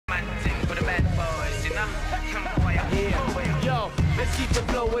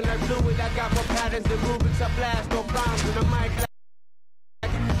as the Rubik's, I blast no bombs in the mic like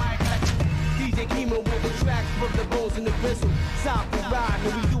DJ Kimo with the tracks from the bones in the gristle. South to ride,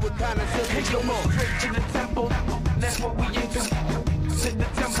 and we do it kinda simple. Hey, yo, straight to the temple. That's what we into. To the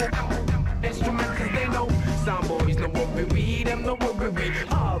temple. Instrumentals they know. Some boys know what we read, them know what we read.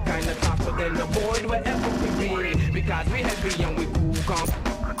 All kind of talk, but then avoid wherever we be. Because we heavy and we cool, calm.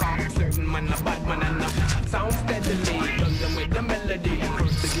 Certain man, a bad man, and a sound steadily. Done them with the melody.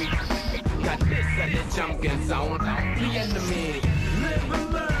 First degree. Got this and the champion sound. The enemy. Live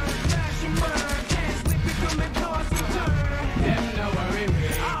and learn, flash and burn. Can't sleep, we come and toss and turn. Them no worry,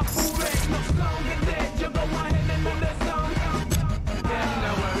 our fool race no stronger dead. You go ahead and do the song. Them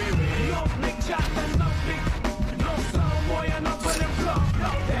no worry, no big chat and no big, no sound boy and no for the floor.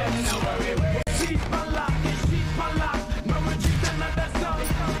 Them no worry, sheep a lot, sheep a lot. No retreat another song.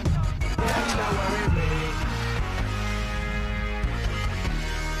 Them no worry.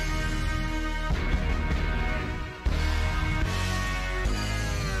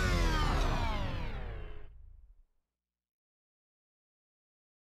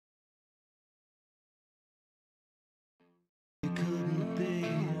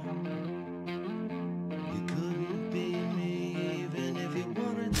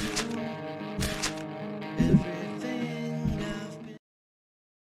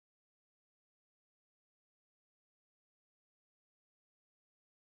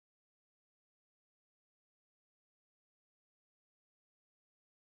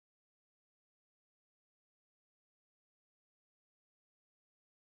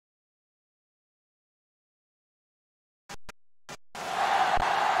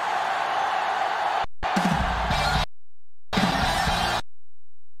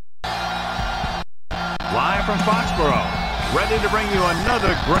 Live from Foxborough, ready to bring you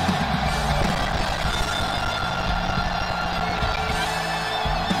another great...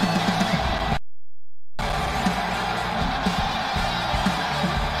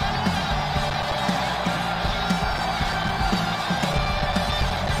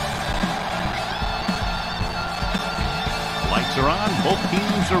 Lights are on, both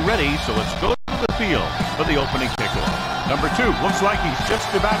teams are ready, so let's go to the field for the opening kickoff. Number 2 looks like he's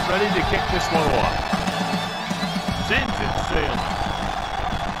just about ready to kick this one off. Sends it sailing.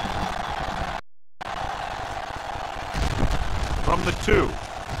 From the 2.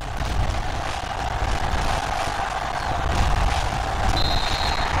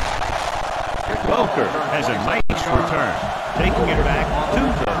 Welker has a nice return, taking it back to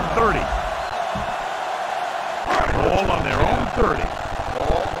the 30. Ball on their own 30.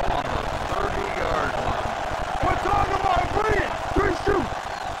 Ball on the 30-yard line. What's on the line? Bring it! 3 shoot!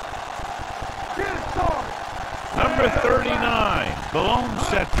 Get it started! Number 39, the lone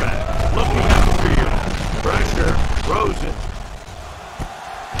setback, looking at the field. Pressure, throws it.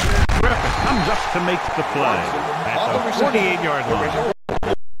 Griffin comes up to make the play at the 48-yard line.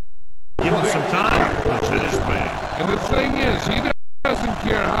 Give him some time to this man. And the thing is, he doesn't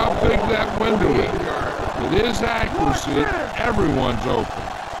care how big that window is. With his accuracy, everyone's open.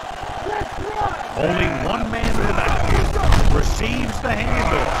 Only one man in the backfield receives the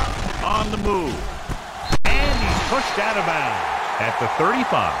handoff on the move. And he's pushed out of bounds at the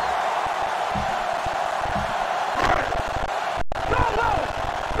 35.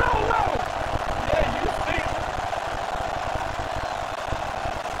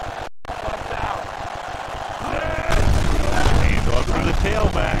 Handoff to the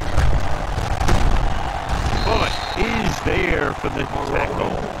tailback. Bullet is there for the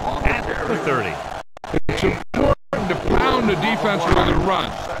tackle at the 30. It's important to pound the defense with a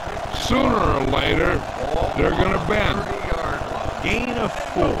run. Sooner or later, they're going to bend. Gain of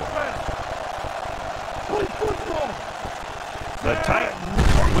 4. The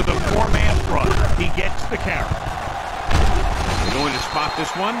Titans with a 4-man front. He gets the carry. They're going to spot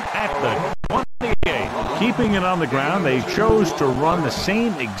this one at the 28. Keeping it on the ground, they chose to run the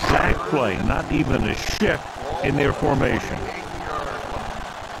same exact play, not even a shift in their formation.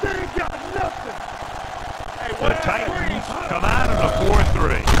 The Titans come out in a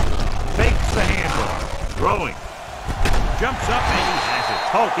 4-3. Fakes the handoff. Throwing. Jumps up and he has it.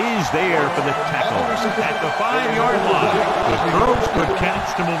 Hulk is there for the tackle at the 5-yard line. The throws good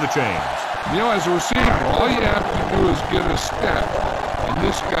catch to move the chains. You know, as a receiver, all you have to do is get a step, and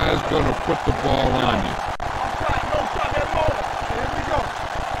this guy's going to put the ball on you.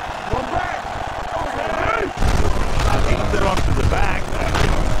 Aimed it off to the back.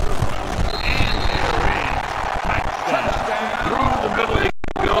 And they're in. Touchdown. Through the middle he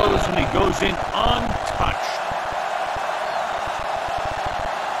goes, and he goes in untouched.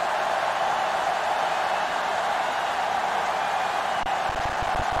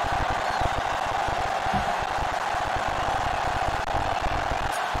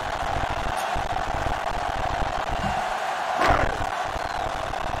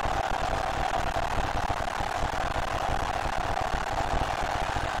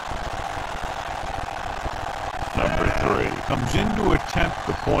 comes in to attempt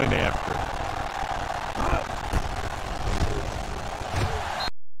the point after.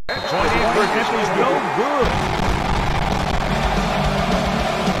 Point after attempt is no good.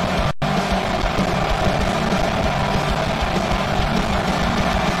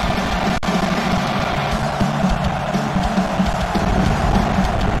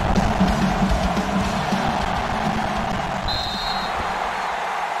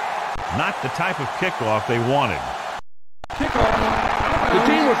 Not the type of kickoff they wanted. The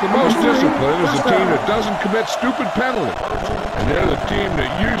team with the most discipline is the team that doesn't commit stupid penalties. And they're the team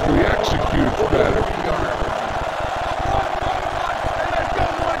that usually executes better.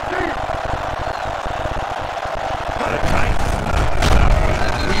 The Titans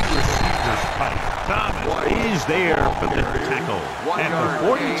three receivers tight. Thomas is there for the tackle at the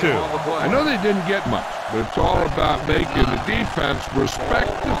 42. I know they didn't get much, but it's all about making the defense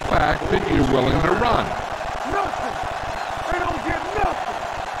respect the fact that you're willing to run. Nothing. They don't get nothing.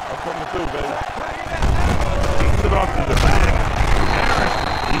 I'm coming through, baby. Takes it off to the back. Harris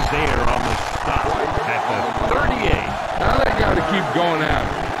is there on the stop at the 38. Now they got to keep going at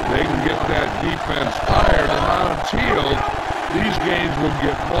it. They can get that defense tired and on its heels. These games will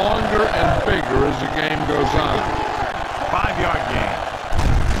get longer and bigger as the game goes on. 5-yard gain.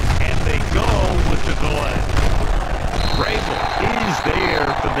 And they go with the delay. Rabel is there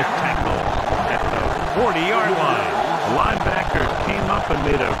for the tackle at the 40-yard line. The linebacker came up and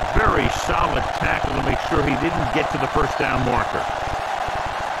made a very solid tackle to make sure he didn't get to the first down marker.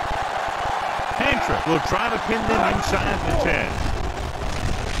 Hantra will try to pin them inside the 10.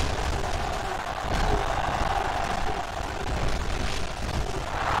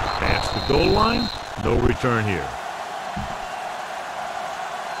 Past the goal line, no return here.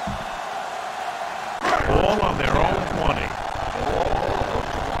 Ball on their own 20.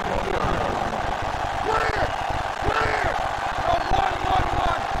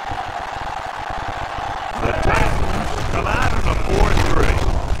 The Titans come out in a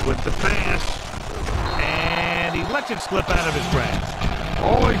 4-3 with the pass, and he lets it slip out of his grasp.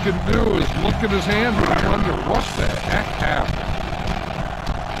 All he can do is look at his hand and wonder what the heck happened.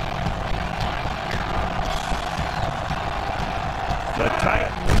 The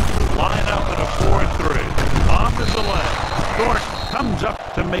Titans line up in a 4-3. On to the left. Thornton comes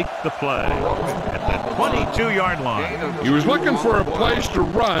up to make the play at the 22-yard line. He was looking for a place to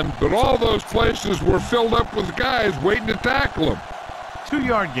run, but all those places were filled up with guys waiting to tackle him.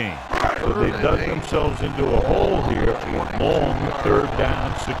 2-yard gain. So they dug themselves into a hole here, a long third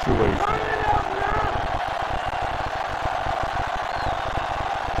down situation.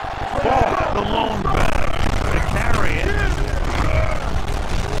 Ball, the lone back, to carry it.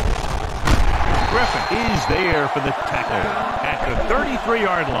 Griffin is there for the tackle at the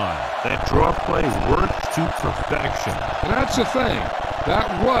 33-yard line. That draw play worked to perfection. And that's the thing.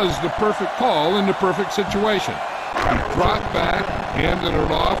 That was the perfect call in the perfect situation. He dropped back, handed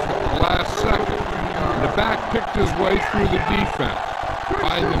it off at the last second. And the back picked his way through the defense,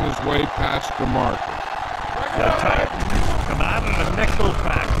 finding his way past the marker. The Titans come out in a nickel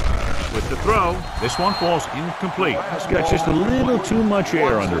package. With the throw, this one falls incomplete. It's got just a little too much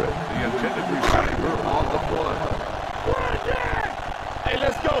air under it. The intended receiver on the play. Hey,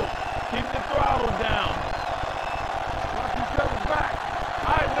 let's go. Keep the throttle down. Watch each other's back.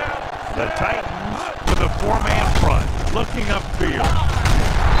 All right, now. The Titans with a 4-man front, looking upfield.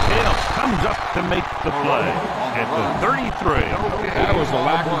 Hill comes up to make the play at the 33. That was a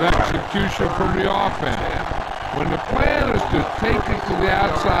lack of execution from the offense. When the plan is to take it to the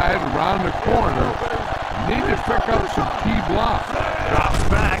outside, around the corner, you need to pick up some key blocks. Drops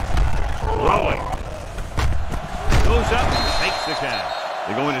back, throwing. Goes up, takes the catch.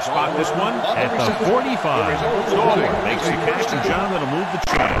 They're going to spot this one at the 45. Stalling makes the catch, and John that'll move the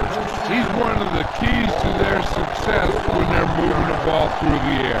chains. He's one of the keys to their success when they're moving the ball through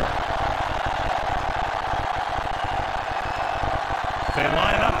the air. They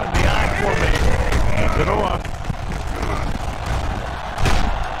line up in the I formation. Hands it off.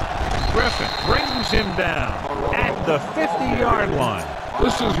 Griffin brings him down at the 50-yard line.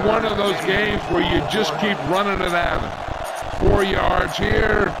 This is one of those games where you just keep running it at them. 4 yards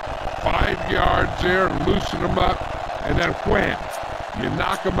here, 5 yards there, loosen them up, and then wham. You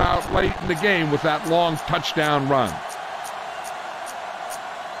knock them out late in the game with that long touchdown run.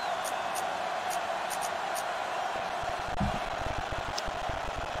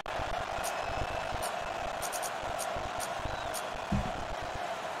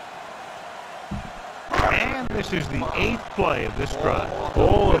 And this is the 8th play of this drive.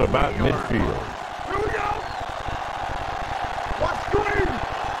 Ball at about midfield. Here we go. Watch screen.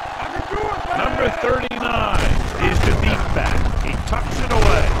 I can do it, man. Number 39 is the deep back. tucks it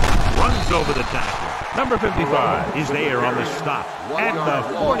away. Runs over the tackle. Number 55 is there on the stop at the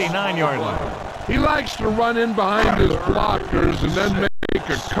 49-yard line. He likes to run in behind his blockers and then make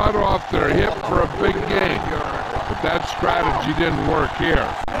a cut off their hip for a big gain. But that strategy didn't work here.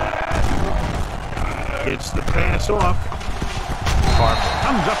 Gets the pass off. Park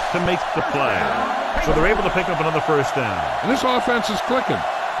comes up to make the play. So they're able to pick up another first down. And this offense is clicking.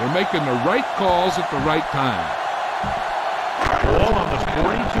 They're making the right calls at the right time. Ball on the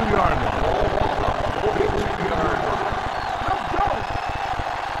 42-yard line.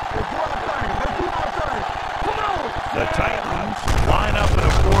 The Titans line up in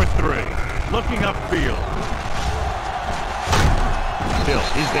a 4-3. Looking upfield. Hill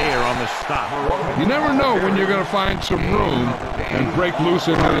is there on the stop. You never know when you're going to find some room and break loose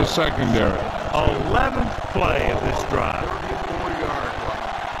into the secondary. 11th play of this drive.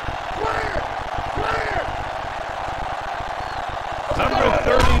 Number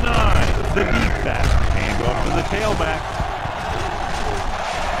 39, the deep back. Hand off to the tailback.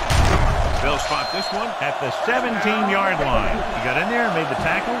 They'll spot this one at the 17-yard line. He got in there and made the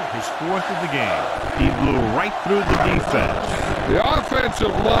tackle, his 4th of the game. He blew right through the defense. The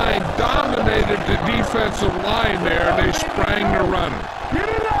offensive line dominated the defensive line there, and they sprang the runner.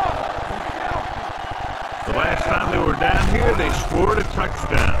 The last time they were down here, they scored a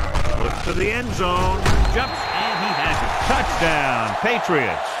touchdown. Looks to the end zone, jumps, and he has it. Touchdown,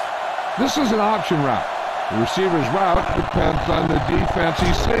 Patriots. This is an option route. The receiver's route depends on the defense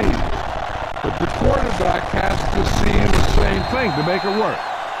he sees. But the quarterback has to see the same thing to make it work.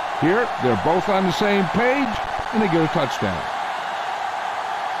 Here, they're both on the same page, and they get a touchdown.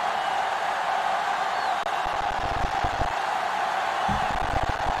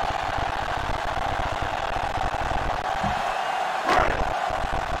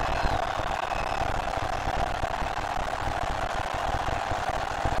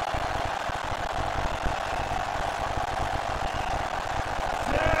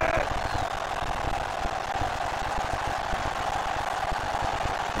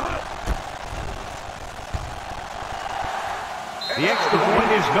 The extra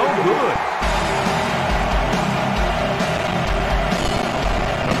point is no good.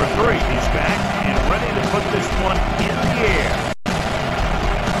 Number 3 is back and ready to put this one in the air.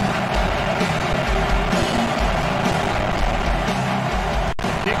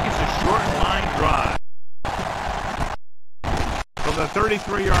 The kick is a short line drive from the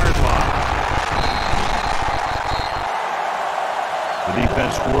 33-yard line. The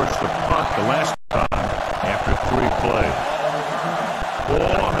defense forced the punt the last time after 3 plays.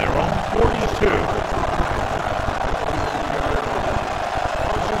 Ball on their own 42.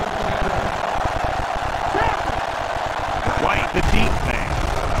 White, the deep man.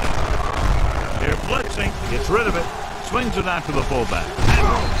 They're blitzing. Gets rid of it. Swings it out to the fullback.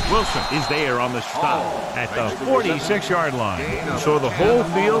 And Wilson is there on the stop at the 46-yard line. So the whole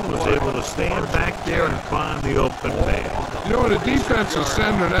field was able to stand back there and find the open man. You know, when a defense is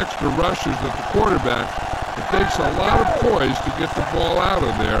sending extra rushers at the quarterback, it takes a lot of poise to get the ball out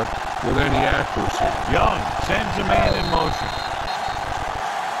of there with any accuracy. Young sends a man in motion.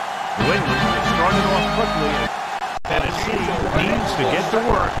 New England started off quickly. Tennessee needs to get to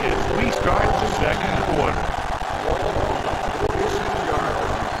work as we start the second quarter.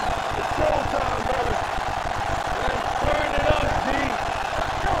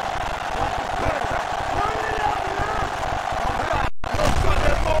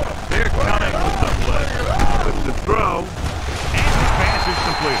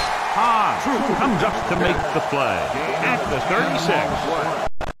 Comes up to make the play at the 36.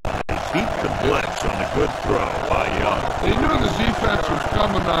 Beat the blitz on a good throw by Young. They knew the defense was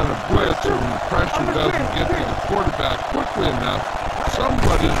coming on a blitz, and the pressure doesn't get to the quarterback quickly enough.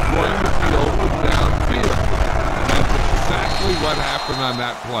 Somebody's going to be open downfield. And that's exactly what happened on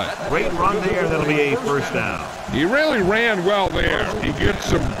that play. Great run there. That'll be a first down. He really ran well there. He gets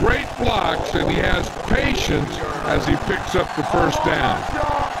some great blocks, and he has patience as he picks up the first down.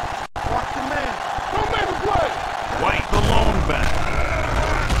 White, the lone back.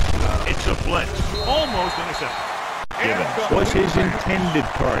 It's a blitz. Almost intercepted. Gibbons was his intended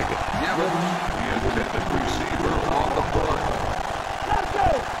target. Gibbons, the intended receiver on the punt. Let's go!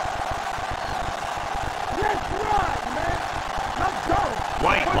 Let's run, man! Let's go!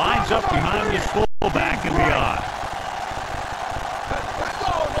 White lines up behind his fullback and beyond. Let's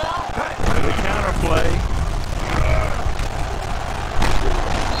go now! To the counter play.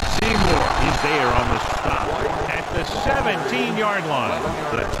 Seymour is there on the stop at the 17-yard line.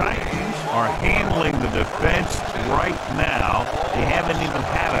 The Titans are handling the defense right now. They haven't even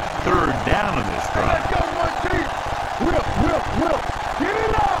had a third down in this drive. Let's go, one team! Whip, whip, whip!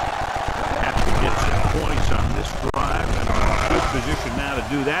 position now to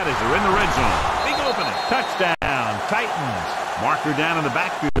do that as they're in the red zone. Big opening. Touchdown, Titans. Marker down in the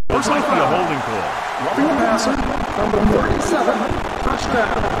backfield. Looks like a holding call. Roughing the passer, number 37,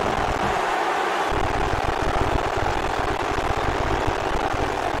 touchdown.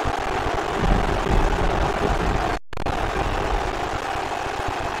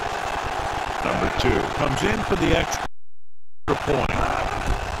 Number 2 comes in for the extra point.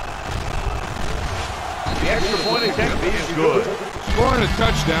 The extra point attempt is good. Scoring a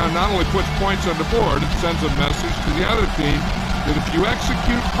touchdown not only puts points on the board, it sends a message to the other team that if you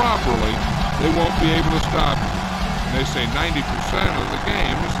execute properly, they won't be able to stop you. And they say 90% of the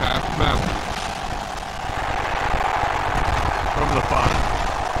game is half battle. From the 5.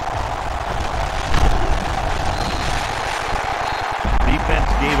 Defense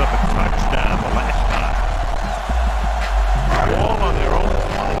gave up a touchdown the last time. Ball on their own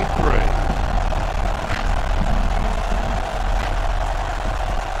 23.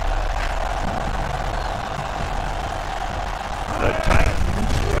 The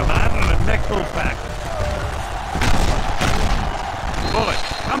Titans come out on a nickel package. Bullock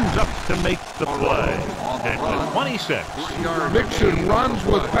comes up to make the play at the 26. Mixon runs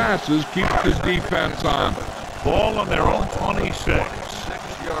with passes, keeps his defense on. Ball on their own 26.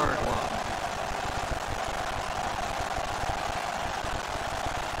 6-yard line.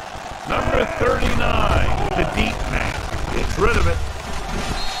 Number 39, the deep man. Gets rid of it.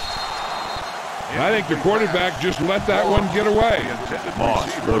 I think the quarterback just let that one get away. Moss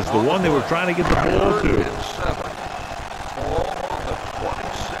was the one they were trying to get the ball to. 7. Ball on the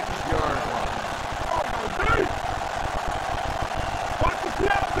 26-yard line.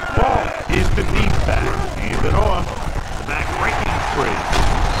 Ball is the deep back. Hand it off. The back breaking free.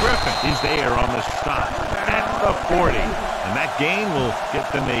 Griffin is there on the stop at the 40. And that gain will get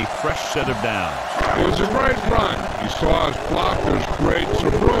them a fresh set of downs. It was a great run. He saw his blockers create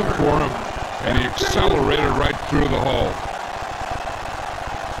some room for him, and he accelerated right through the hole.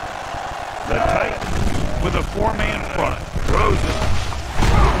 The Titans with a 4-man front. Throws it.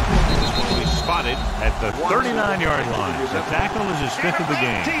 This one will be spotted at the 39-yard line. The tackle is his 5th of the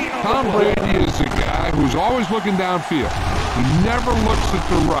game. Tom Brady is a guy who's always looking downfield. He never looks at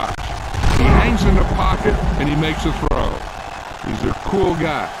the rush. He hangs in the pocket, and he makes a throw. He's a cool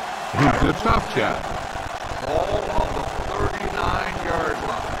guy. He's a tough guy. Ball on the 39-yard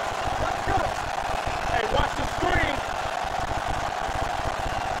line. Hey, watch the screen.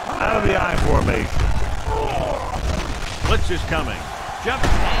 Out of the I formation. Blitz is coming. Jumps,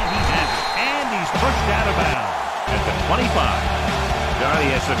 and he has it. And he's pushed out of bounds at the 25. Johnny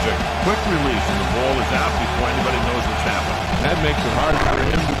has such a quick release, and the ball is out before anybody knows what's happening. That makes it harder for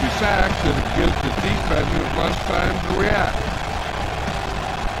him to be sacked, and it gives the defenders less time to react.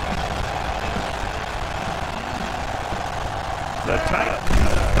 The Titans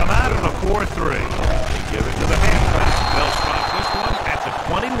come out on a 4-3. They give it to the halfback. They'll spot this one at the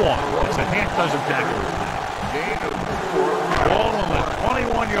 21. It's a half dozen tackles. Gain of 4. Ball on the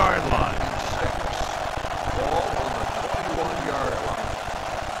 21-yard line. 6. Ball on the 21-yard line.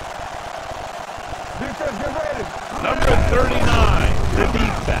 Defense, get ready. Number 39, the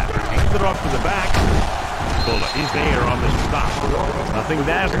deep back. Hands it off to the back. Bullock is there on the stop. Nothing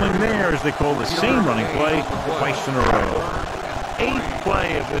dazzling there as they call the same running play twice in a row. 8th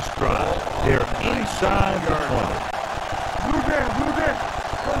play of this drive. They're inside the 20. Blue down.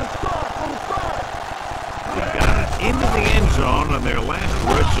 From the start. They got it into the end zone on their last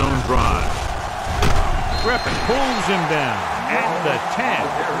red zone drive. Griffin pulls him down at the 10.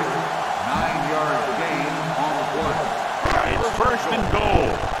 9-yard gain on the play. It's 1st and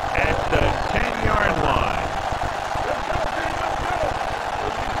goal at the 10-yard line.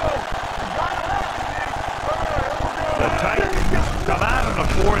 The Titans come out on a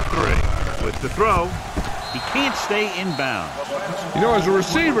 4-3. With the throw, he can't stay inbounds. You know, as a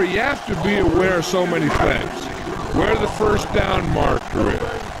receiver, you have to be aware of so many things. Where the first down marker is,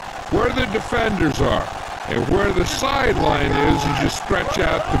 where the defenders are, and where the sideline is as you stretch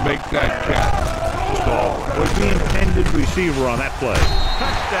out to make that catch. Stallworth was the intended receiver on that play.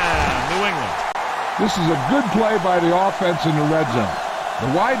 Touchdown, New England. This is a good play by the offense in the red zone.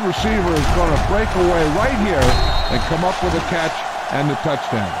 The wide receiver is going to break away right here and come up with a catch and the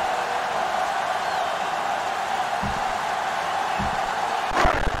touchdown.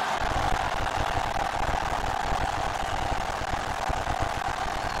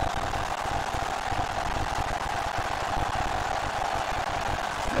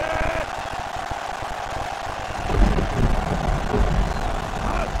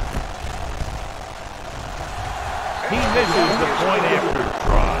 He misses the point after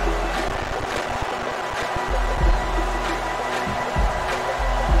try.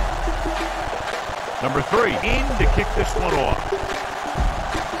 Number 3 in to kick this one off.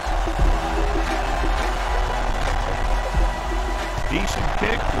 Decent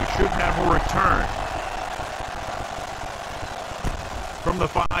kick. We should have a return from the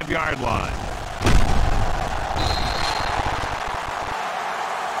 5-yard line.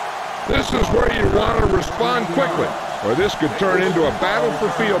 This is where you want to respond quickly, or this could turn into a battle for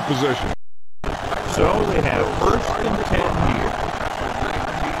field position. So they have 1st and 10 here.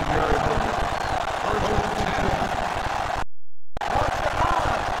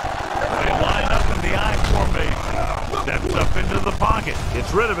 They line up in the I formation. Steps up into the pocket.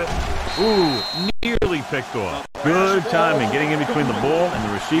 Gets rid of it. Ooh, nearly picked off. Good timing getting in between the ball and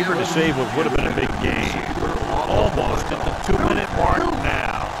the receiver to save what would have been a big gain. Almost at the 2-minute mark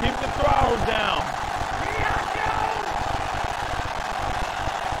now. Keep the throttle down.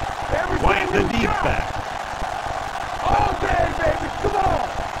 White the deep back. All day, baby, come on!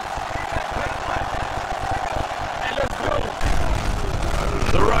 Hey, let's go!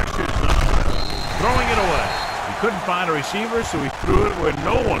 The rush is on. Throwing it away. He couldn't find a receiver, so he threw it where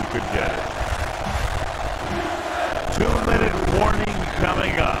no one could get it. 2-minute warning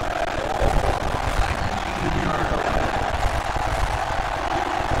coming up.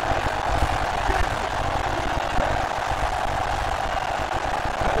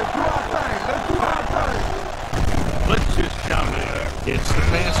 Blitz is coming. Gets the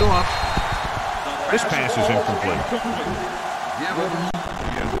pass off. This pass is incomplete. Gibbons,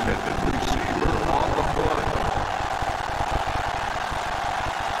 the intended receiver on the play.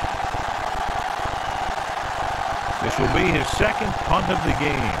 This will be his 2nd punt of the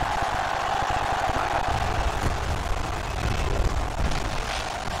game.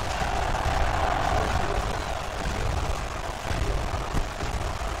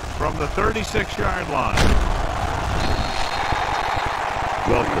 From the 36-yard line.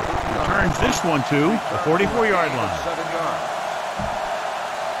 Welker returns this one to the 44-yard line. 7 yards.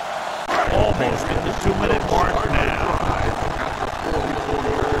 Almost at the 2-minute mark now.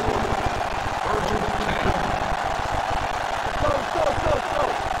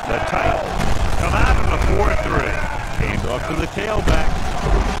 The Titans come out of the 4-3. Hands off to the tailback.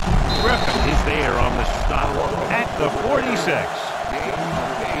 Griffin is there on the stop at the 46.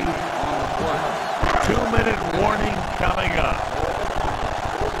 2-minute warning coming up.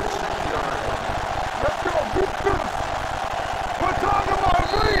 Let's go, get this! What's on the line,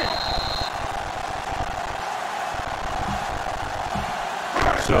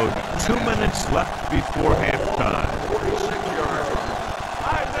 So 2 minutes left before halftime. 46 yards.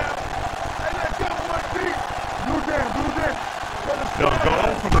 All right, now. Hey, let's go, one deep. Do this. They'll go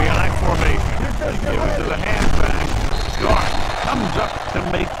from the I formation. They give it to the halfback. Stark comes up to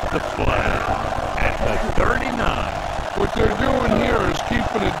make the play at the 39. What they're doing here is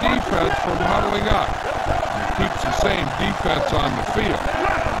keeping the defense from huddling up. It keeps the same defense on the field.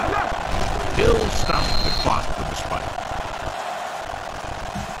 Hill stops the clock with the spike.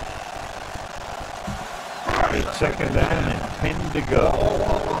 It's 2nd down and 10 to go.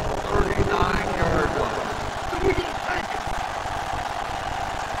 39-yard line.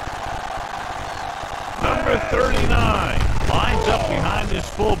 Number 39 lines up behind his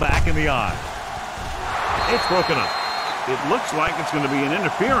fullback in the I. It's broken up. It looks like it's going to be an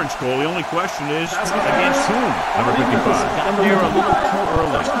interference call. The only question is against whom? Number 55. Got there a little too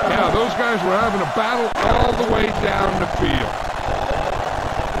early. Yeah, those guys were having a battle all the way down the field.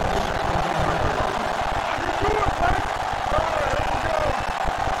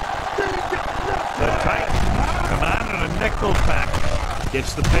 The Titans come out in a nickel package.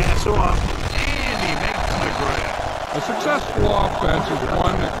 Gets the pass off, and he makes the grab. A successful offense is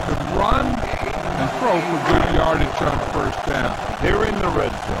one that could run and throw for good yardage on 1st down. They're in the red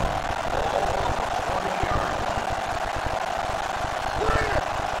zone.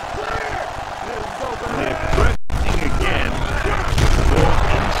 They're threatening again. Ball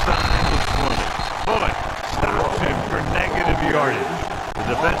inside the 20. Bullock stops him for negative yardage. The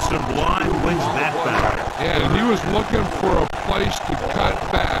defensive line wins that battle. Yeah, and he was looking for a place to cut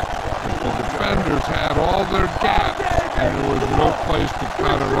back. The defenders had all their gaps, and there was no place to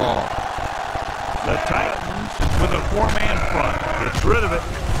cut at all. The Titans with a 4-man front. Gets rid of it.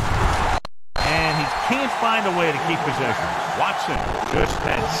 And he can't find a way to keep possession. Watson just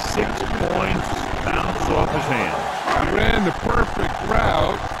had 6 points bounce off his hands. He ran the perfect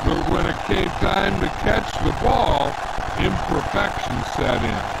route, but when it came time to catch the ball, imperfection set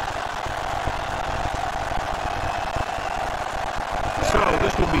in. So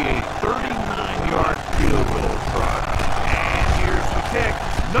this will be a 39-yard field goal try. And here's the kick.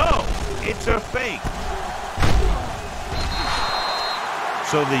 No, it's a fake.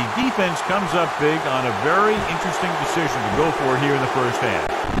 So the defense comes up big on a very interesting decision to go for it here in the first half.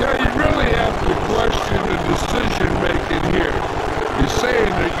 Yeah, you really have to question the decision-making here. You're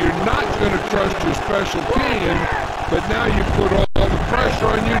saying that you're not going to trust your special team, but now you put all the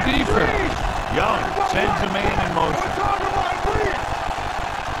pressure on your defense. Young sends a man in motion.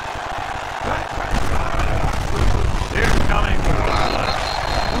 They're coming.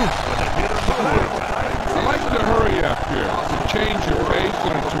 With a hit on the quarterback. I like the hurry up here. It's a change of pace,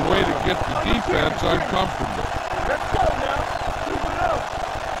 and it's a way to get the defense uncomfortable. Let's go now. Keep it up.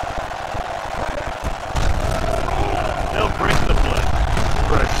 They'll bring the blitz.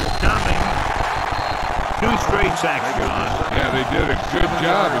 Pressure coming. 2 straight sacks, John. Yeah, they did a good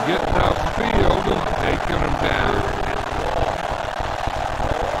job of getting off the field and taking them down.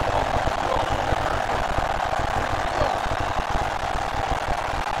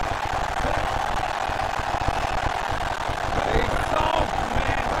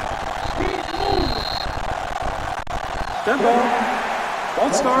 Tempo.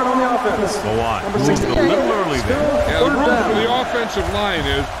 One start on the offense. Go on. Number Moved a 68. little early Still there. Yeah, the third rule down. for the offensive line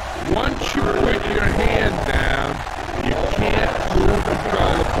is once you put your hand down, you can't move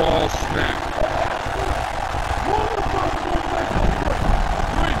until the ball snaps.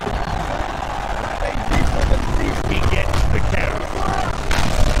 He gets the carry.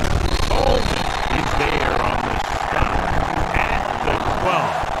 Bowman is there on the stop at the 12.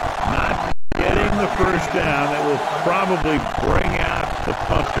 Not getting the first down. That will probably bring out the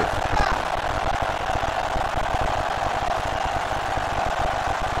punter.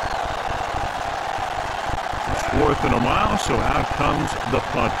 It's 4th and a mile, so out comes the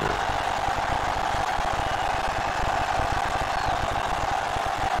punter.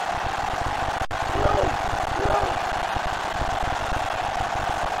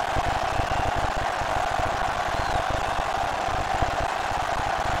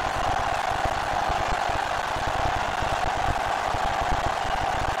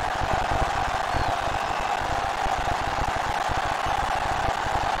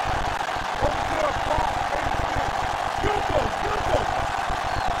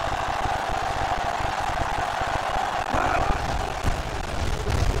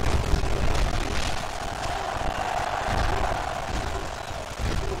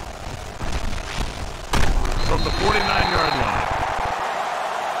 From the 49-yard line.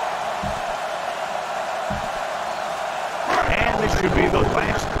 And this should be the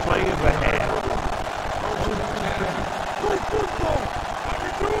last play of the half.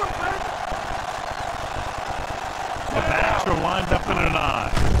 The backs are lined up in an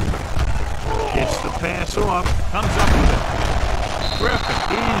eye. Gets the pass off, comes up with it. Griffin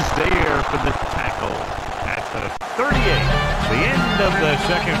is there for the tackle at the 38. The end of the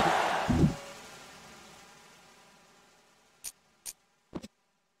second.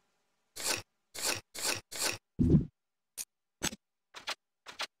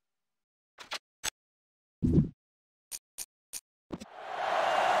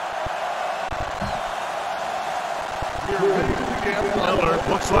 Miller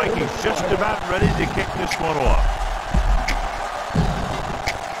looks like he's just about ready to kick this one off.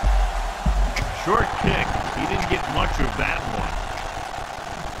 Short kick. He didn't get much of that one.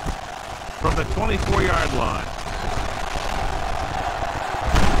 From the 24-yard line.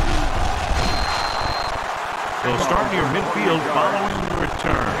 They'll start near midfield following the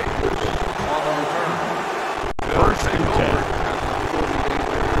return. 1st and 10.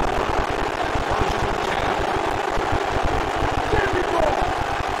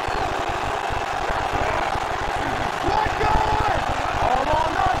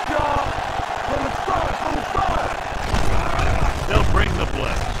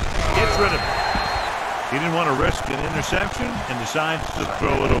 He didn't want to risk an interception and decides to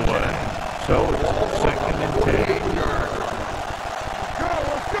throw it away. So it's 2nd and 10.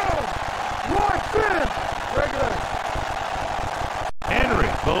 Let's go! Watch this! Regular.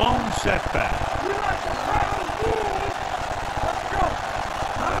 Henry, the lone setback. We like to rattle rules. Let's go!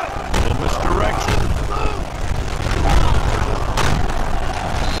 A little misdirection.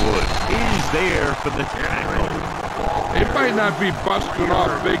 Wood is there for the tackle. They might not be busting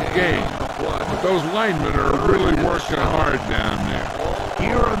off big game, but those linemen are really working hard down there.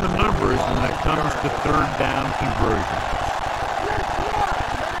 Here are the numbers when it comes to 3rd down conversions.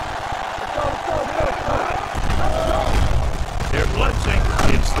 They're blitzing.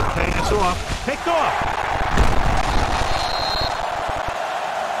 It's the pass off. Picked off.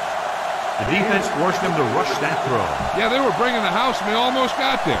 The defense forced them to rush that throw. Yeah, they were bringing the house, and they almost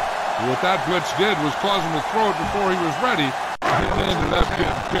got there. What that blitz did was cause him to throw it before he was ready, and it ended up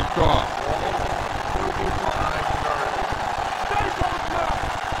getting picked off.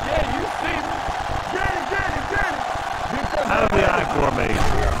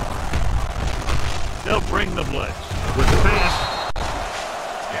 bring the blitz. With the pass.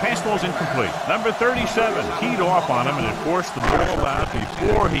 The pass ball's incomplete. Number 37 teed off on him and it forced the ball out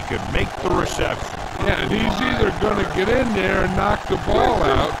before he could make the reception. Yeah, and he's either going to get in there and knock the ball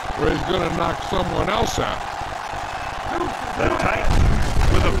out, or he's going to knock someone else out. The Titans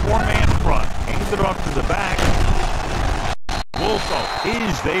with a four-man front. Hands it off to the back. Wolfo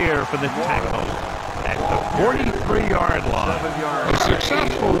is there for the tackle at the 43-yard line. A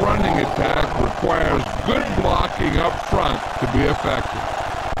successful running attack requires good blocking up front to be effective.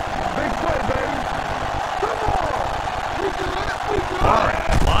 Big play, baby. Come on. All right,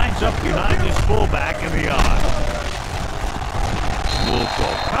 lines up behind his fullback in the eye. Wolfo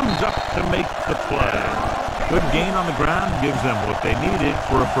comes up to make the play. Good gain on the ground gives them what they needed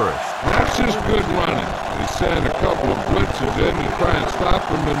for a first. That's just good running. They sent a couple of blitzes in to try and stop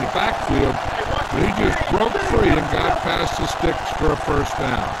him in the backfield, but he just broke free and got past the sticks for a first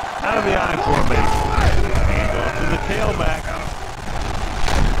down. Out of the I formation. Hand off to the tailback.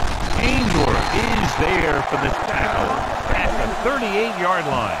 Ainsworth is there for the tackle at the 38-yard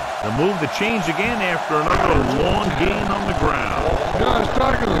line. The move to change again after another long gain on the ground. You know, I was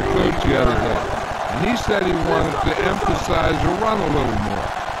talking to the coach the other day, and he said he wanted to emphasize the run a little more.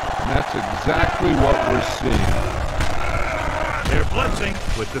 And that's exactly what we're seeing. They're blitzing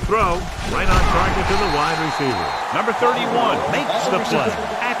with the throw right on target to the wide receiver. Number 31 makes the play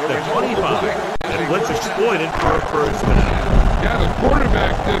at the 25. The blitz exploited for a first down. Yeah, the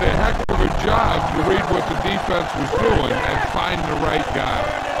quarterback did a heck of a job to read what the defense was doing and find the right guy.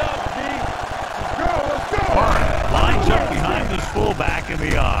 Barnes lines up behind his fullback in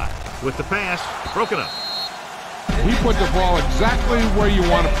the eye. With the pass, broken up. He put the ball exactly where you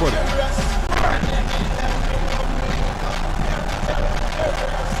want to put it.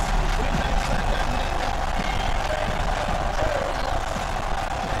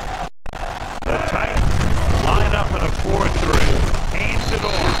 The Titans line up in a 4-3. Hands it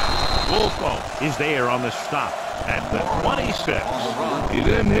off. Wolfo is there on the stop at the 26. He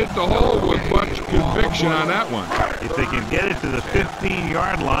didn't hit the hole with much conviction on that one. If they can get it to the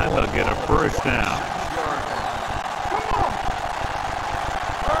 15-yard line, they'll get a first down.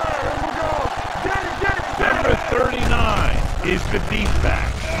 Number 39 is the deep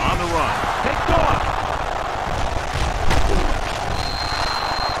back on the run. Picked off.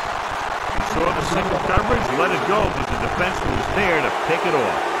 He saw the single coverage, let it go, but the defense was there to pick it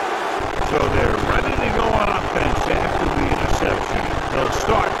off. So they're ready to go on offense after the interception. They'll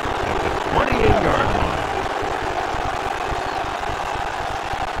start at the 28-yard line.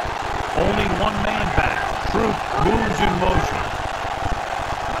 Only one man back. Troop moves in motion.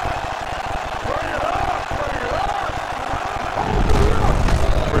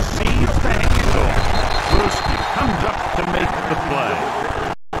 Receives the handoff. Brewski comes up to make the play.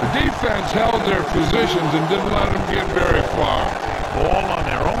 The defense held their positions and didn't let them get very far. Ball on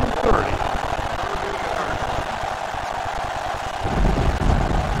their own 30.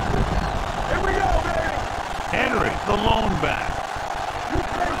 Here we go, baby. Henry, the lone back.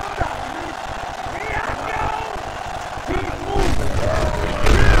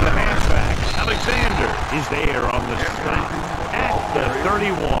 The halfback, Alexander, is there on the stop at the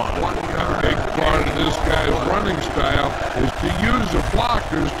 31. A big part of this guy's running style is to use the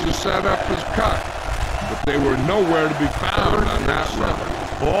blockers to set up his cut. But they were nowhere to be found on that run.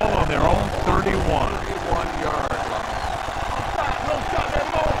 Ball on their own 31.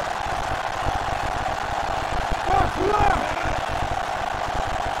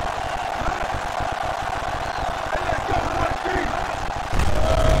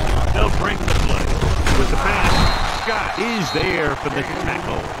 They'll bring the play. With the pass, Scott is there for the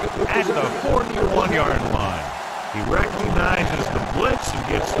tackle at the 41-yard line. He recognizes the blitz and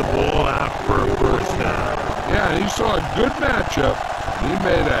gets the ball out for a first down. Yeah, he saw a good matchup. He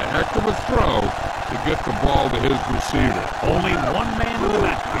made a heck of a throw to get the ball to his receiver. Only one man in the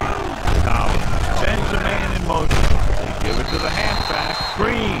backfield. Collins sends a man in motion. They give it to the halfback.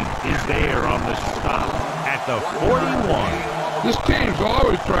 Green is there on the stop at the 41. This team's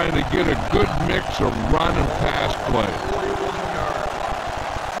always trying to get a good mix of run and pass play.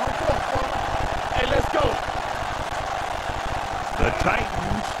 Hey, let's go. The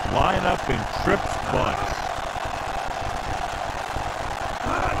Titans line up in trips bunch.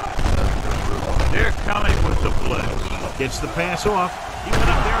 They're coming with the blitz. Gets the pass off. He went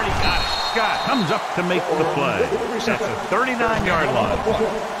up there and he got it. Scott comes up to make the play. That's a 39-yard line.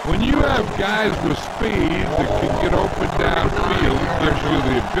 When you have guys with speed that can get open downfield, it gives you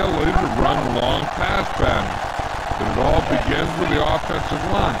the ability to run long pass patterns. But it all begins with the offensive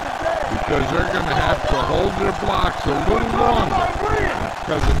line, because they're going to have to hold their blocks a little longer. And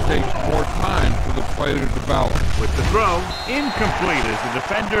because it takes more time for the play to develop. With the throw, incomplete as the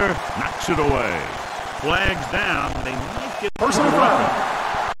defender knocks it away. Flags down. They might get Personal foul.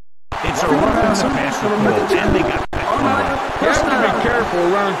 It's a run on the pass to the ball, and they got back to right. You have to be careful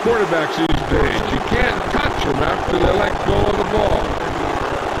around quarterbacks these days. You can't touch them after they let go of the ball.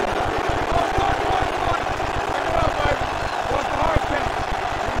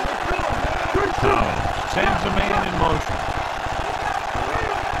 Sends a man in motion.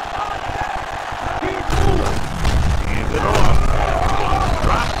 Hand it off.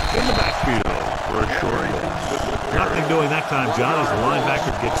 Drop in the backfield for a short loss. Nothing doing that time, John, as the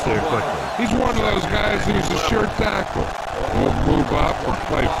linebacker gets there quickly. He's one of those guys who's a sure tackle. He'll move up and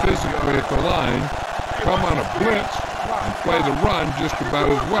play physically at the line, come on a blitz, and play the run just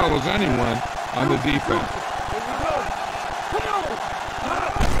about as well as anyone on the defense.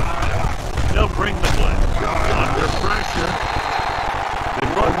 They'll bring the blitz. Under pressure. They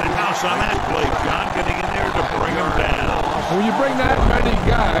run the house on that play. John getting in there to bring him down. When you bring that many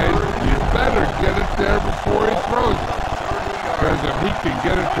guys, you better get it there before he throws it. Because if he can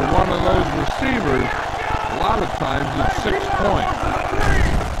get it to one of those receivers, a lot of times it's 6 points.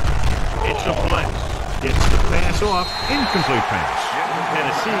 It's a blitz. Gets the pass off. Incomplete pass.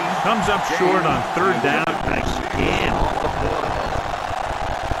 Tennessee comes up short on third down. Thanks again.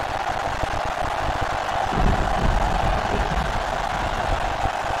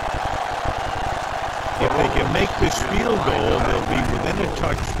 If they can make this field goal, they'll be within a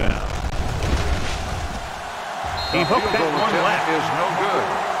touchdown. He hooked that one left. Is no good.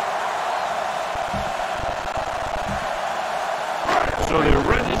 So they're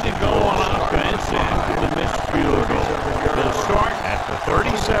ready to go on offense after the missed field goal. They'll start at the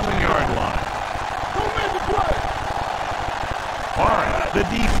 37-yard line. All right, the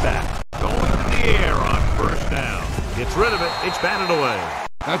deep back going in the air on first down. Gets rid of it. It's batted away.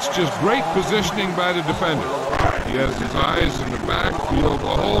 That's just great positioning by the defender. He has his eyes in the backfield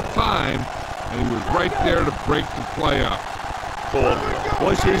the whole time, and he was right there to break the play up. Caldwell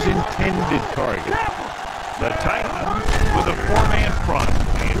was his intended target. The Titans with a four-man front.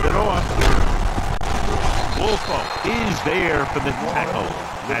 Hand it off. Wolfo is there for the tackle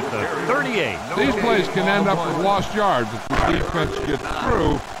at the 38. These plays can end up with lost yards if the defense gets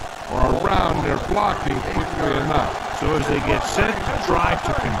through or around their blocking quickly enough. So as they get set to try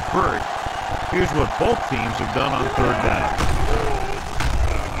to convert, here's what both teams have done on third down.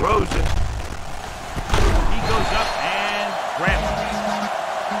 Throws it. He goes up and grabs it.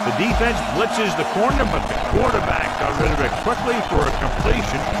 The defense blitzes the corner, but the quarterback got rid of it quickly for a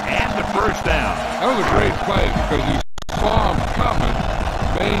completion and the first down. That was a great play because he saw him coming,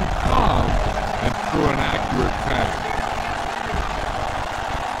 remained calm, and threw an accurate pass.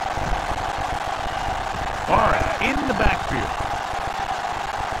 All right, in the backfield.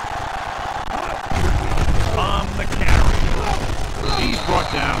 On the carry. He's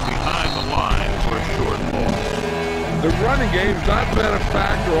brought down behind the line for a short loss. The running game's not been a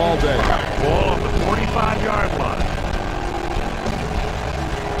factor all day. Ball on the 45-yard line.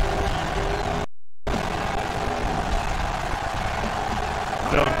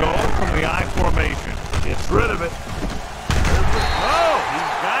 They'll go from the I formation. Gets rid of it. Oh,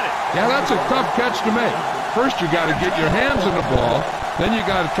 he's got it. Yeah, that's a tough catch to make. First, you got to get your hands on the ball. Then you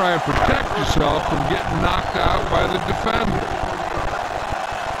got to try and protect yourself from getting knocked out by the defender.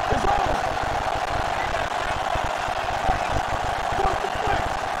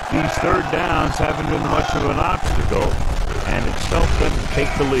 These third downs haven't been much of an obstacle, and it's helped them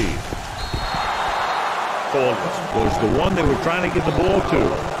take the lead. Caldwell was the one they were trying to get the ball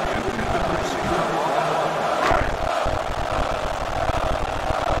to.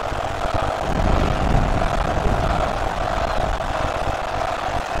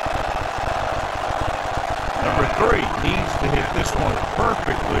 Needs to hit this one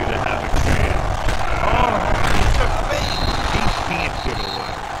perfectly to have a chance. Oh, it's a fake. He can't get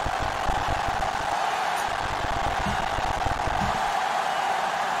away.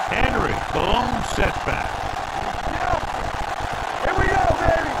 Henry, the lone setback. Here we go,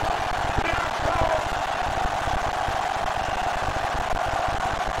 baby.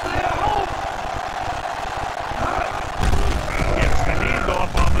 Gets the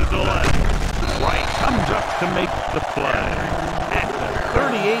handoff on the delay. Wright comes up to make the play at the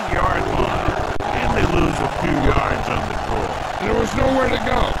 38-yard line, and they lose a few yards on the draw. There was nowhere to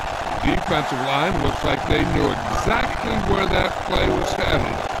go. The defensive line looks like they knew exactly where that play was headed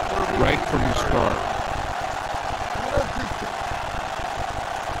right from the start.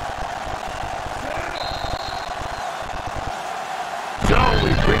 So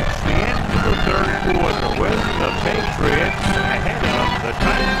we reach the end of the third quarter with the Patriots ahead of The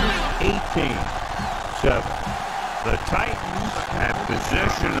Titans 18-7. The Titans have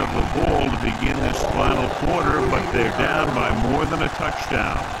possession of the ball to begin this final quarter, but they're down by more than a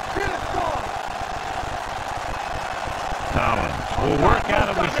touchdown. Collins will work out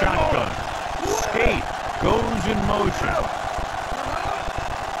of the shotgun. Skate goes in motion.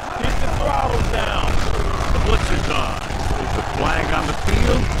 Keep the throttle down. The blitz is on. There's a flag on the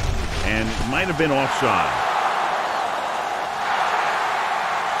field, and it might have been offside.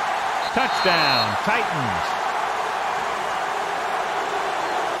 Touchdown, Titans.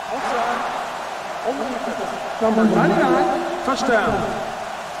 Number 99, touchdown.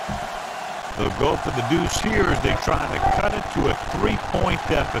 They'll go for the deuce here as they try to cut it to a 3-point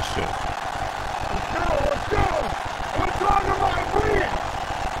deficit. Let's go! What's on my feet?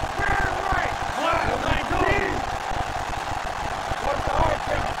 Man right! Flat 19! What's the hard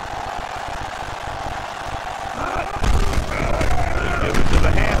count? They give it to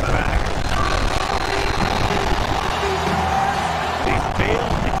the halfback. They fail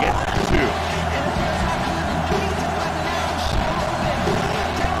to get to 2.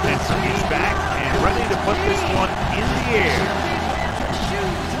 He's back and ready to put this one in the air.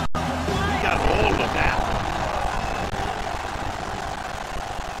 He got hold of that one.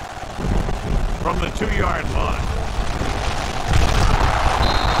 From the 2-yard line.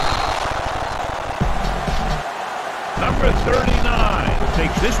 Number 39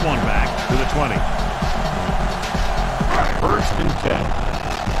 takes this one back to the 20. First and 10.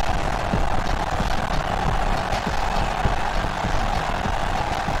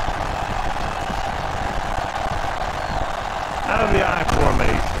 Out of the I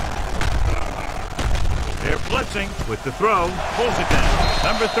formation. They're blitzing with the throw. Pulls it down.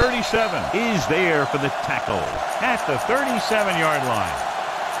 Number 37 is there for the tackle at the 37-yard line.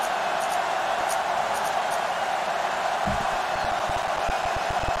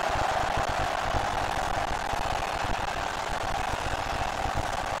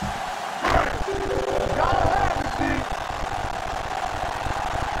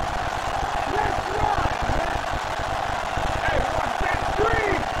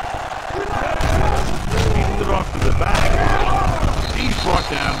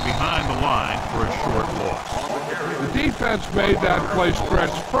 Made that play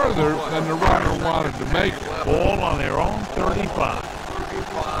stretch further than the runner wanted to make it. Ball on their own 35.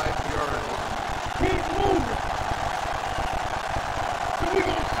 Keep moving! So we're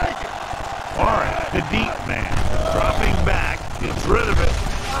going to take it! Alright, the deep man. Dropping back, gets rid of it.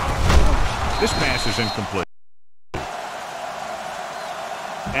 This pass is incomplete.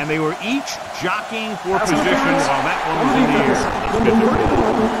 And they were each jockeying for position while that one was in the air. Let's get the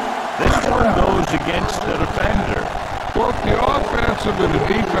replay. This one goes against the defender. Both the offensive and the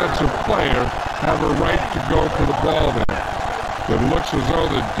defensive player have a right to go for the ball there. But it looks as though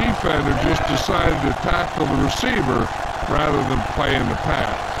the defender just decided to tackle the receiver rather than play in the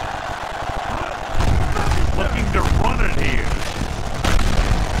pass. Looking to run it here.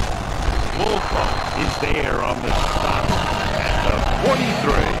 Wolford is there on the stop at the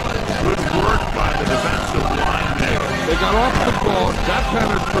 43. Good work by the defensive line there. They got off the ball, got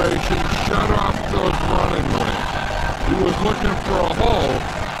penetration, shut off those running lanes. He was looking for a hole,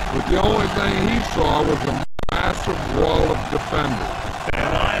 but the only thing he saw was a massive wall of defenders. They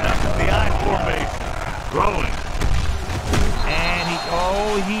line up in the I formation. Throwing. And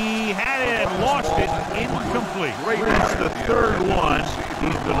he had it and lost it. Incomplete. That's the third one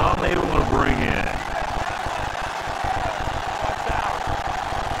he's been unable to bring in.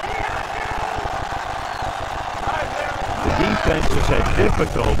 The defense has had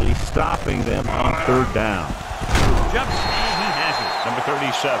difficulty stopping them on third down. Jumps, and he has it. Number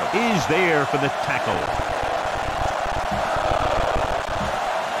 37 is there for the tackle.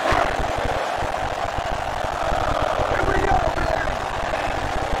 Here we go, baby!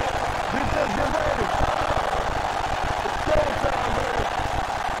 Get this ready! It's showtime, baby!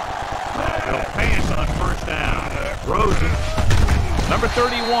 They'll pass on first down. Rosen. Number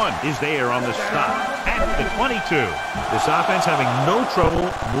 31 is there on the stop at the 22. This offense having no trouble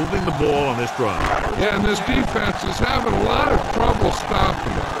moving the ball on this drive. Yeah, and this defense is having a lot of trouble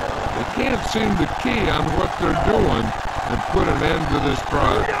stopping it. They can't seem to key on what they're doing and put an end to this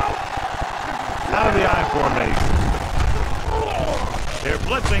drive. Out of the I formation. They're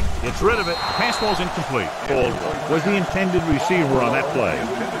blitzing. Gets rid of it. Pass ball's incomplete. Baldwin was the intended receiver on that play.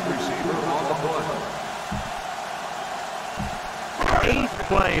 Eighth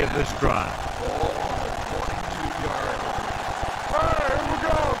play of this drive. Here we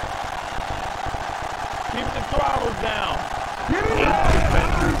go! Keep the throttle down. 8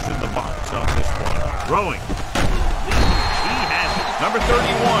 defenders in the box on this one. Throwing. He has it. Number 31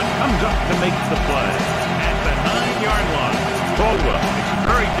 comes up to make the play at the 9-yard line. Caldwell makes a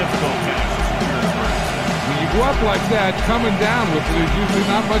very difficult catch. When you go up like that, coming down with it is usually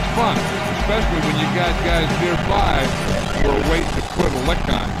not much fun, especially when you got guys nearby who are waiting to put a lick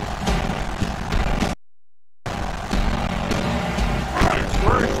on you. It's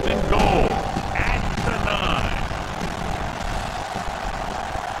first and goal at the 9.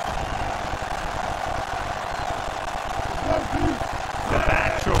 The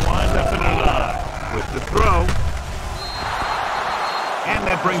backs are lined up in a line with the throw. And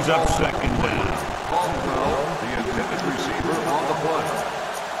that brings up second down. Caldwell, the intended receiver on the play.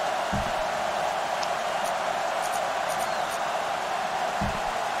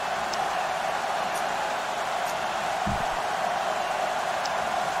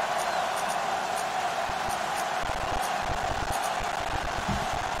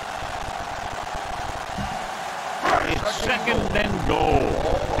 It's second and goal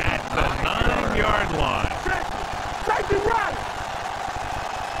at the 9-yard line. Take it right.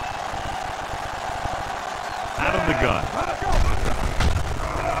 Out of the gun.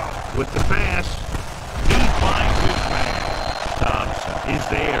 With the pass, he finds his man. Thompson is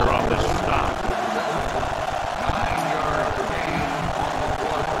there on the stop. 9-yard gain on the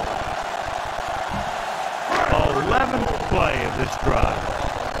play. 11th play of this drive.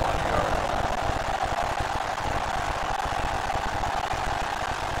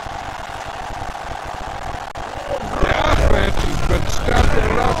 Stepping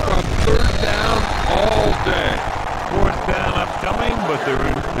it up on third down all day. Fourth down upcoming, but they're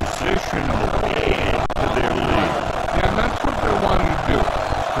in position to add to their lead. Yeah, and that's what they wanted to do.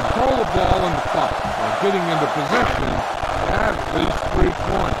 Control the ball in the pocket while getting into position to have at least 3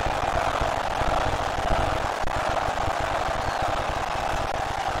 points.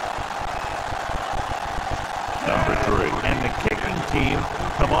 Number 3. And the kicking team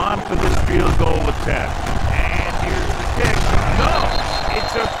come on for this field goal attempt. And here's the kick. No!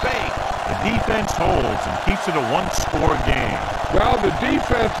 It's a fake. The defense holds and keeps it a one-score game. Well, the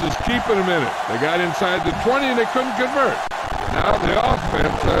defense is keeping them in it. They got inside the 20 and they couldn't convert. Now the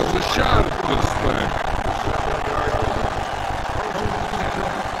offense has a shot at this thing.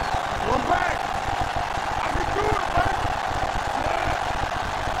 Come back. I can do it, baby.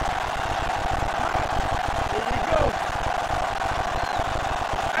 Here we go.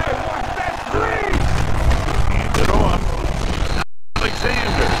 Hey, watch that screen. Hand it off.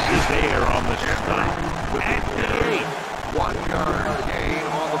 Alexander is there on the stop. At the 8. 1-yard gain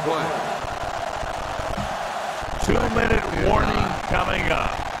on the play. 2-minute warning coming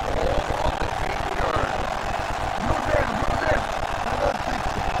up. On the 8-yard.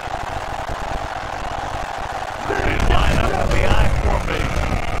 They line up in the I formation.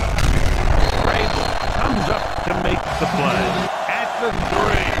 Rabel comes up to make the play. At the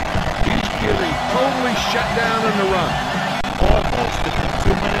 3. He's getting totally shut down in the run. Almost at the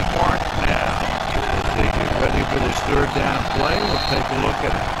 2-minute mark now. As they get ready for this third down play, we'll take a look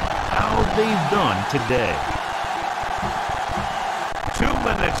at how they've done today. 2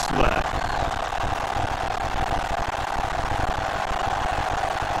 minutes left.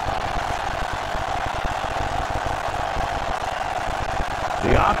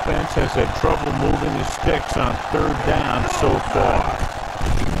 The offense has had trouble moving the sticks on third down so far.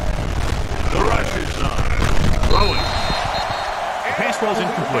 The rush is on. Throwing. The pass ball's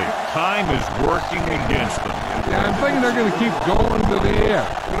incomplete. Time is working against them. Yeah, I'm thinking they're going to keep going to the air,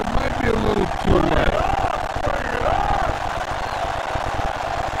 but it might be a little too late.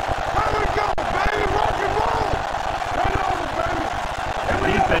 The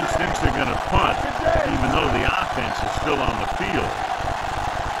defense thinks they're going to punt, even though the offense is still on the field.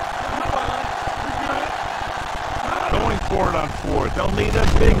 Going for it on fourth. They'll need a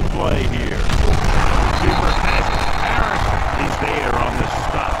big play here. Receiver has it. Harris is there on the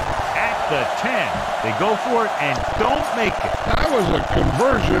stop. At the 10. They go for it and don't make it. That was a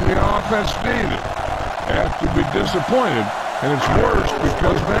conversion the offense needed. They have to be disappointed, and it's worse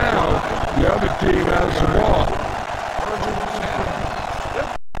because now the other team has the ball.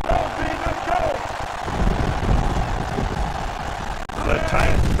 The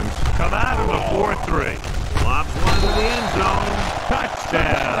Titans come out of the 4-3. Lobs one to the end zone.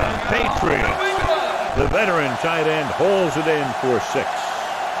 Touchdown, Patriots. The veteran tight end holds it in for 6.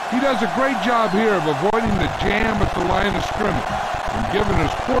 He does a great job here of avoiding the jam at the line of scrimmage and giving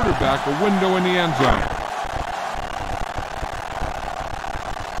his quarterback a window in the end zone.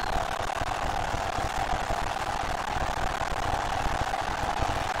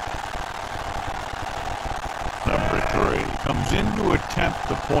 Number 3 comes in to attempt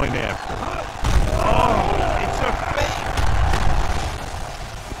the point after. Oh, it's a fake.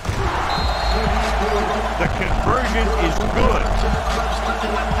 decision is good.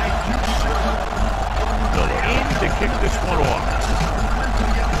 They'll in to kick this one off.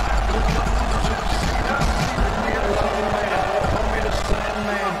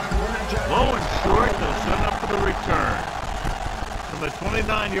 Low and short, they'll set up for the return from the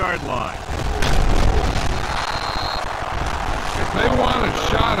 29-yard line. If they want a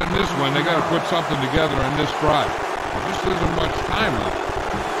shot in this one, they got to put something together on this drive. There just isn't much time left.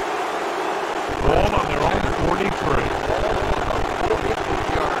 Ball on their own 43.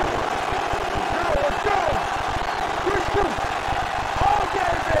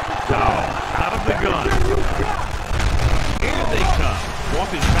 Now, out of the gun. Here they come.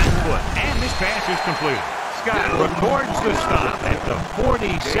 Off his back foot. And this pass is completed. Scott records the stop at the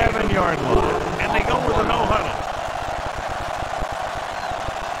 47-yard line. And they go with a no-huddle.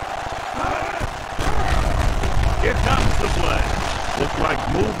 Here comes the play. Looked like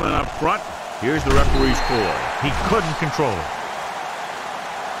movement up front. Here's the referee's call. He couldn't control it.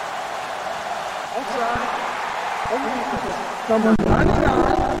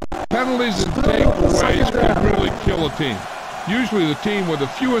 Penalties and takeaways can really kill a team. Usually the team with the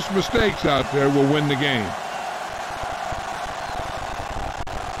fewest mistakes out there will win the game.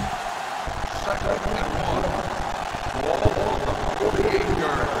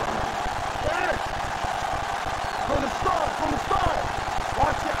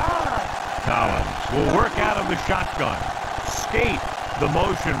 Collins will work out of the shotgun. Skate, the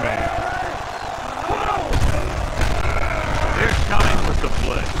motion man. They're coming with the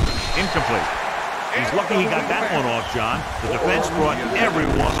blitz. Incomplete. He's lucky he got that one off, John. The defense brought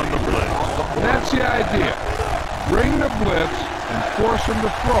everyone on the blitz. That's the idea. Bring the blitz and force him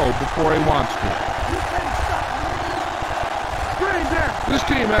to throw before he wants to. This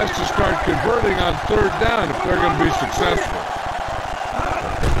team has to start converting on third down if they're going to be successful.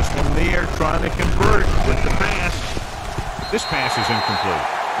 This one there trying to convert with the pass. This pass is incomplete.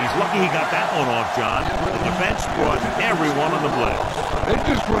 He's lucky he got that one off, John. The defense brought everyone on the blitz. They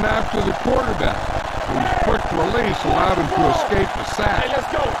just went after the quarterback, whose quick release allowed him to escape the sack. Hey, let's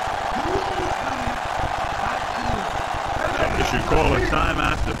go. They should call a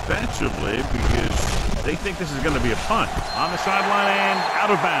timeout defensively because they think this is going to be a punt. On the sideline and out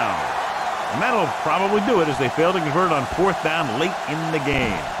of bounds. And that'll probably do it as they fail to convert on fourth down late in the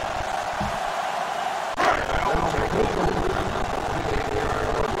game.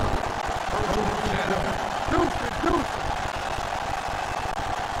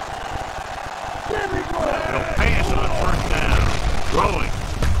 They'll pass on first down. Throwing.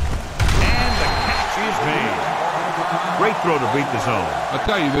 And the catch is made. Great throw to beat the zone. I'll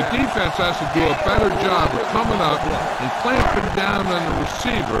tell you, the defense has to do a better job of coming up and clamping down on the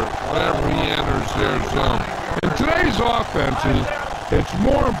receiver whenever he enters their zone. In today's offenses, it's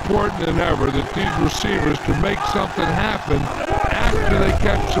more important than ever that these receivers can make something happen after they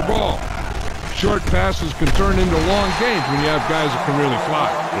catch the ball. Short passes can turn into long games when you have guys that can really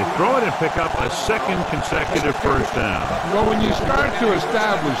fly. They throw it and pick up a second consecutive first down. Well, when you start to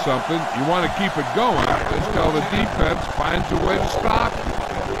establish something, you want to keep it going until the defense finds a way to stop it.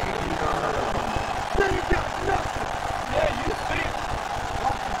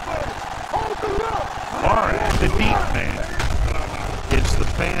 Hard, the deep man. Gets the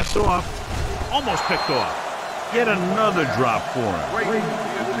pass off. Almost picked off. Yet another drop for him.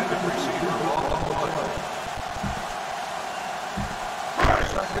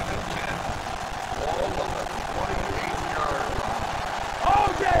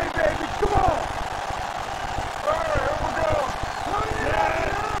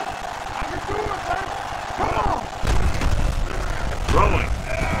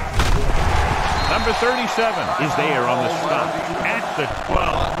 Number 37 is there on the stop at the 12.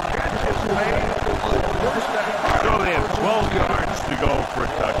 So they have 12 yards to go for a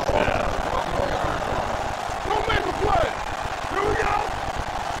touchdown. Don't make a play. Here we go.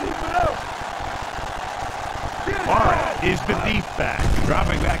 Keep it up. Barrett is the deep back,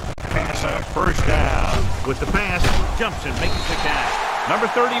 dropping back the pass on first down. With the pass, jumps and makes the catch. Number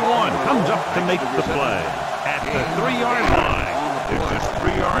 31 comes up to make the play at the 3-yard line. They're just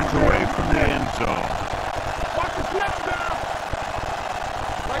 3 yards away from the end zone. Watch the snap down.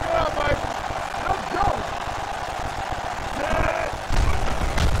 Break it up, baby. Let's go.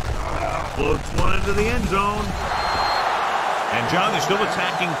 Floats one into the end zone. And John, they're still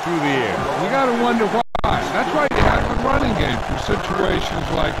attacking through the air. You got to wonder why. That's why you have a running game for situations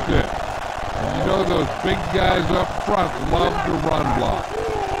like this. And you know those big guys up front love to run block.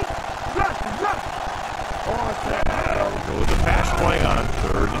 Go with the pass play on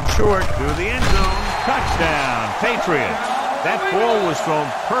 3rd and short through the end zone. Touchdown, Patriots. That ball was thrown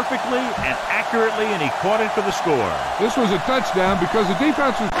perfectly and accurately, and he caught it for the score. This was a touchdown because the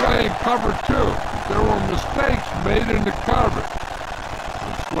defense was playing cover 2. There were mistakes made in the coverage,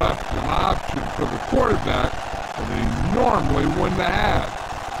 which left an option for the quarterback that he normally wouldn't have had.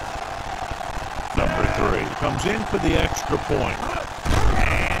 Number 3 comes in for the extra point.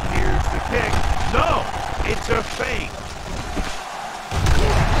 And here's the kick. No, it's a fake.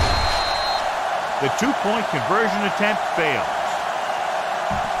 The 2-point conversion attempt fails.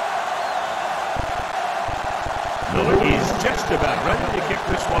 Miller is just about ready to kick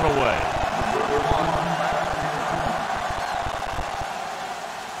this one away.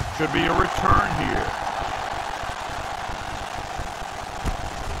 Should be a return here.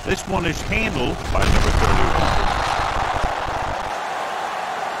 This one is handled by number 31.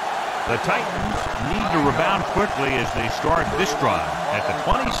 The Titans need to rebound quickly as they start this drive at the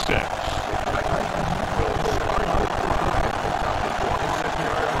 26.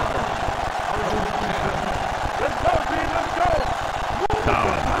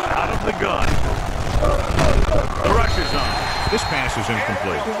 Collins out of the gun. The rush is on. This pass is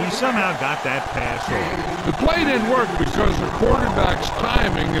incomplete. He somehow got that pass off. The play didn't work because the quarterback's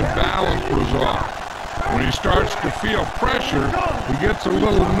timing and balance was off. When he starts to feel pressure, he gets a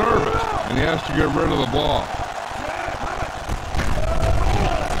little nervous, and he has to get rid of the ball.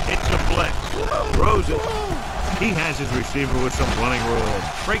 It's a blitz. Throws it. He has his receiver with some running room.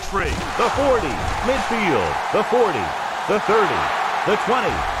 Breaks free. The 40. Midfield. The 40. The 30. The 20.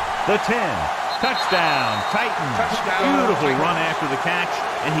 The 10. Touchdown. Titans. Beautiful run after the catch,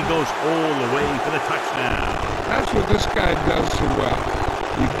 and he goes all the way for the touchdown. That's what this guy does so well.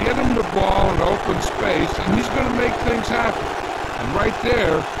 You get him the ball in open space, and he's going to make things happen. And right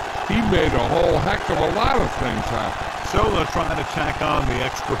there, he made a whole heck of a lot of things happen. So they'll try to tack on the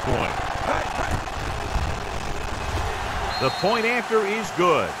extra point. The point after is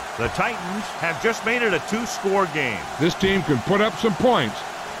good. The Titans have just made it a 2-score game. This team can put up some points,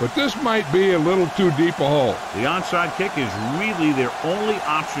 but this might be a little too deep a hole. The onside kick is really their only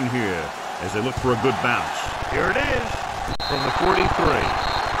option here as they look for a good bounce. Here it is from the 43.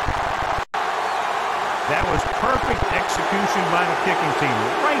 That was perfect execution by the kicking team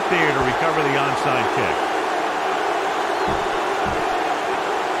right there to recover the onside kick.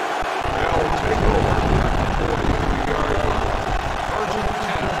 They'll take over. 43-yard line. First and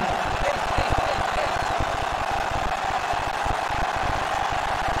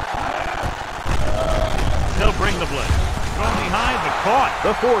 10. They'll bring the blitz. From behind, the caught.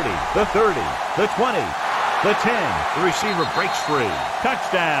 The 40, the 30, the 20, the 10. The receiver breaks free.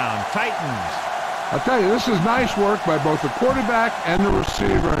 Touchdown, Titans. I'll tell you, this is nice work by both the quarterback and the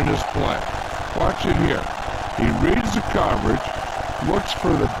receiver in this play. Watch it here. He reads the coverage, looks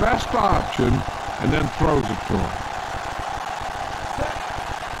for the best option, and then throws it to him.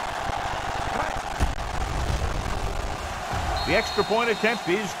 The extra point attempt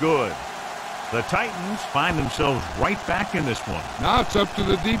is good. The Titans find themselves right back in this one. Now it's up to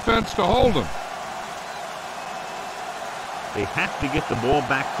the defense to hold him. They have to get the ball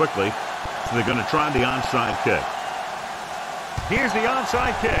back quickly, so they're going to try the onside kick. Here's the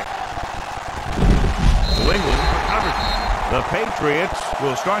onside kick. New England recovers. The Patriots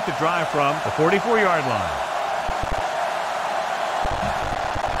will start the drive from the 44-yard line.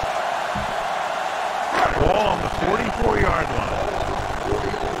 Ball on the 44-yard line.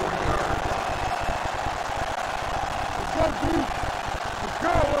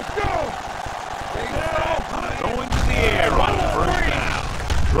 Let's go! Going to the air on first down.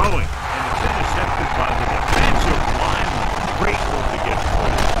 Throwing, and it's intercepted by the defensive lineman. Grateful to get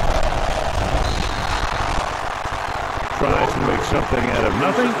free. Tries to make something out of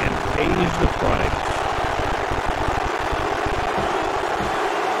nothing and pays the price.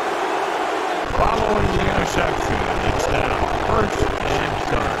 Following the interception, it's now first and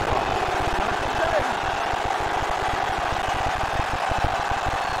 10.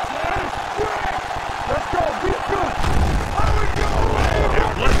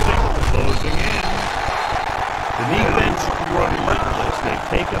 Closing in. The defense relentless. They've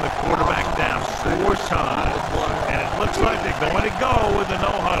taken the quarterback down 4 times. And it looks like they're going to go with the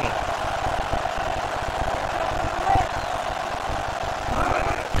no huddle.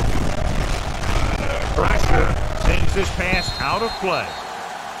 Pressure sends this pass out of play.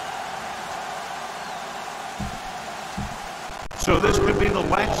 So this could be the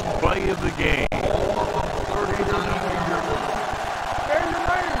last play of the game.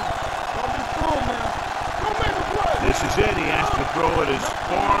 This is it. He has to throw it as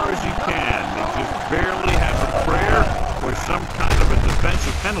far as he can. They just barely have a prayer or some kind of a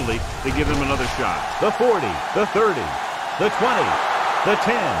defensive penalty to give him another shot. The 40, the 30, the 20, the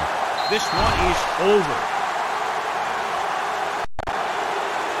 10. This one is over.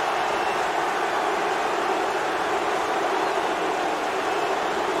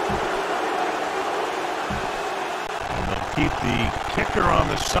 And they'll keep the kicker on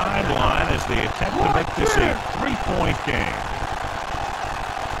the sideline as they attempt to make this a 3-point game.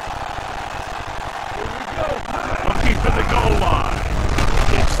 Looking for the goal line.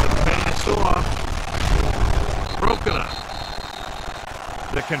 It's the pass off. Broken up.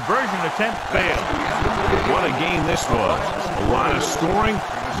 The conversion attempt failed. What a game this was. A lot of scoring,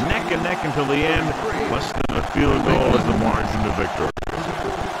 neck and neck until the end. Less than a field goal is the margin of victory.